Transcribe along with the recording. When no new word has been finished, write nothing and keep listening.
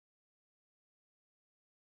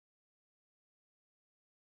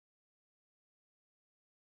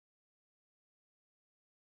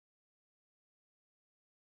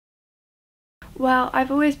Well, I've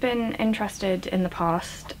always been interested in the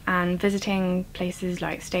past and visiting places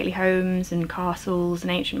like stately homes and castles and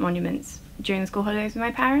ancient monuments during the school holidays with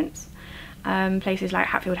my parents. Places like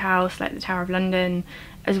Hatfield House, like the Tower of London,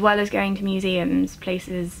 as well as going to museums,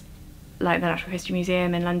 places like the Natural History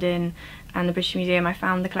Museum in London and the British Museum. I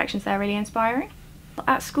found the collections there really inspiring.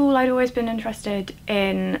 At school I'd always been interested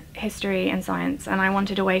in history and science, and I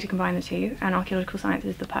wanted a way to combine the two, and archaeological science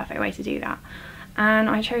is the perfect way to do that. And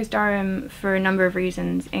I chose Durham for a number of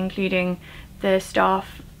reasons, including the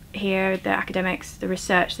staff here, the academics, the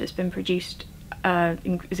research that's been produced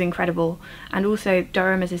is incredible, and also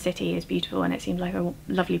Durham as a city is beautiful and it seems like a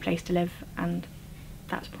lovely place to live, and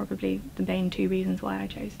that's probably the main two reasons why I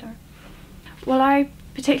chose Durham. Well,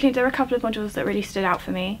 there are a couple of modules that really stood out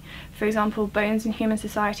for me. For example, Bones and Human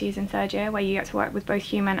Societies in third year, where you get to work with both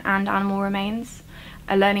human and animal remains,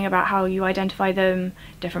 learning about how you identify them,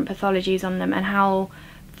 different pathologies on them, and how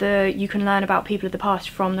you can learn about people of the past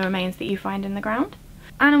from the remains that you find in the ground.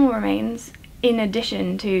 Animal remains, in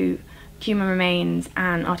addition to human remains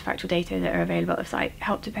and artifactual data that are available at the site,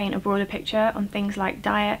 help to paint a broader picture on things like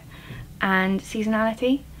diet and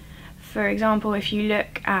seasonality. For example, if you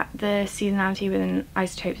look at the seasonality within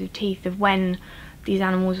isotopes of teeth of when these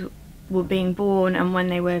animals were being born and when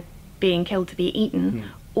they were being killed to be eaten,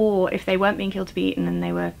 or if they weren't being killed to be eaten and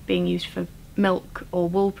they were being used for milk or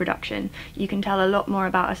wool production, you can tell a lot more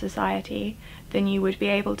about a society than you would be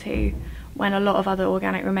able to when a lot of other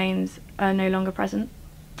organic remains are no longer present.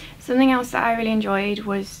 Something else that I really enjoyed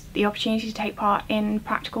was the opportunity to take part in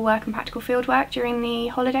practical work and practical field work during the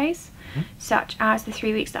holidays, such as the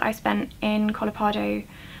 3 weeks that I spent in Colorado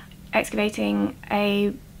excavating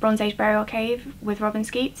a Bronze Age burial cave with Robin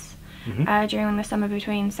Skeets during the summer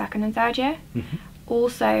between second and third year.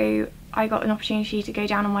 Also, I got an opportunity to go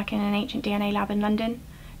down and work in an ancient DNA lab in London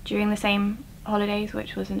during the same holidays,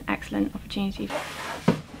 which was an excellent opportunity.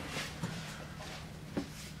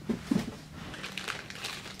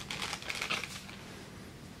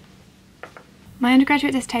 My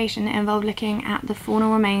undergraduate dissertation involved looking at the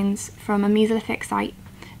faunal remains from a Mesolithic site,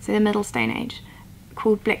 so the Middle Stone Age,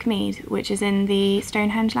 called Blickmead, which is in the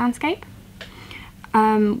Stonehenge landscape.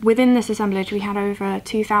 Within this assemblage we had over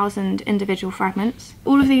 2,000 individual fragments.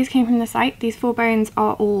 All of these came from the site. These 4 bones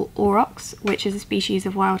are all aurochs, which is a species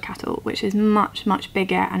of wild cattle, which is much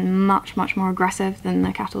bigger and much more aggressive than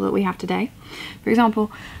the cattle that we have today. For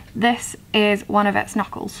example, this is one of its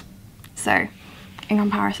knuckles, so in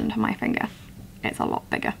comparison to my finger, it's a lot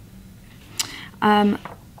bigger.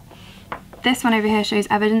 This one over here shows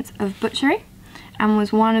evidence of butchery and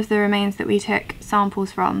was one of the remains that we took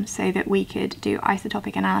samples from so that we could do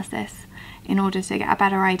isotopic analysis in order to get a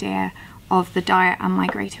better idea of the diet and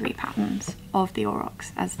migratory patterns of the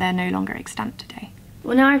aurochs, as they're no longer extant today.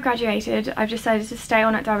 Well, now I've graduated, I've decided to stay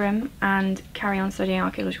on at Durham and carry on studying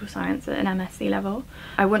archaeological science at an MSc level.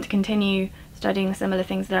 I want to continue studying similar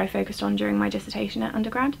things that I focused on during my dissertation at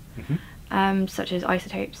undergrad, such as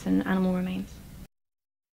isotopes and animal remains.